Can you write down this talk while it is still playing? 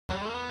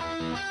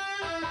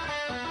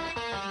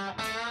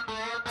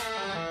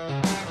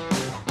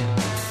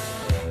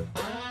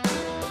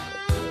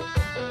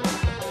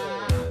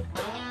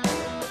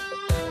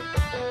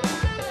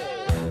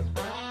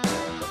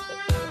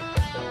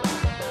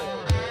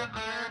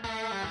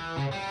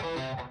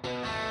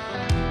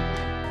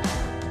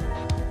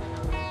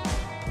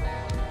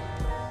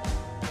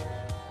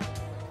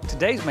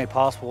Today's made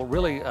possible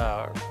really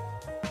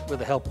with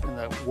the help and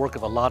the work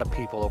of a lot of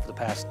people over the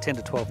past 10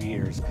 to 12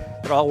 years.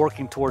 They're all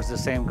working towards the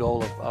same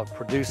goal of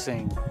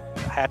producing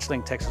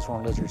hatchling Texas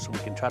horned lizards so we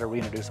can try to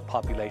reintroduce a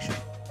population.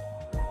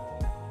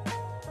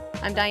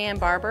 I'm Diane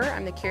Barber.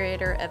 I'm the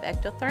curator of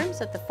ectotherms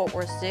at the Fort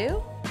Worth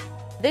Zoo.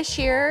 This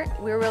year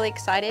we're really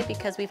excited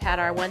because we've had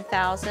our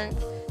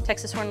 1,000th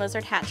Texas horned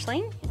lizard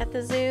hatchling at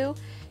the zoo,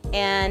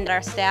 and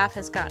our staff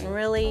has gotten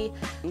really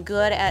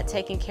good at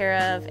taking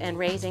care of and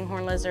raising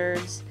horned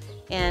lizards,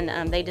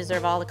 and they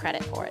deserve all the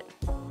credit for it.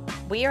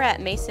 We are at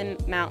Mason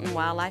Mountain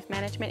Wildlife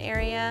Management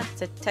Area.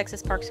 It's a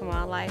Texas Parks and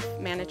Wildlife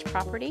managed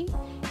property,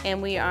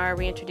 and we are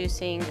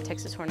reintroducing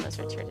Texas horned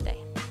lizards here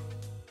today.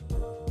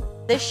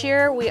 This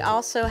year we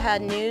also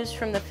had news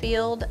from the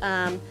field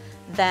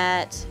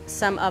that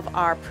some of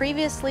our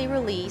previously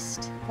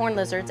released horned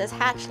lizards as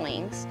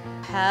hatchlings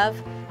have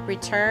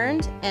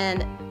returned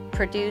and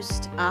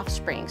produced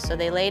offspring. So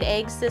they laid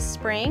eggs this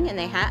spring and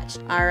they hatched.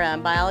 Our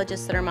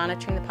biologists that are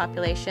monitoring the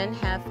population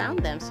have found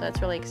them, so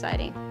that's really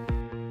exciting.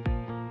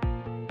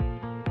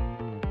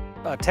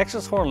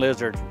 Texas horned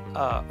lizards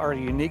are a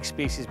unique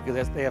species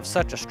because they have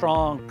such a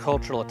strong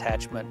cultural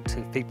attachment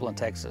to people in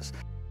Texas.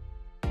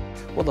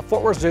 Well, the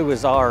Fort Worth Zoo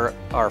is our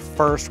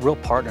first real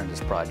partner in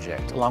this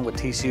project, along with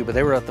TCU, but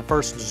they were the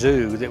first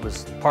zoo that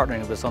was partnering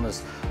with us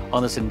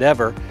on this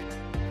endeavor.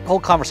 The whole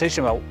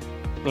conversation about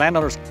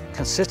landowners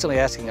consistently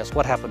asking us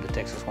what happened to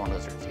Texas horned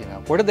lizards. You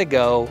know, where did they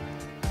go?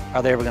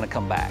 Are they ever going to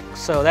come back?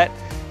 So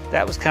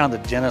that was kind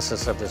of the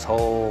genesis of this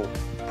whole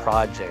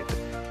project.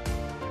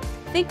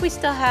 I think we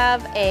still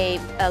have a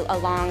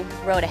long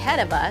road ahead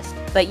of us,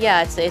 but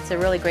yeah, it's a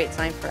really great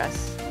sign for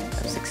us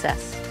of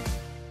success.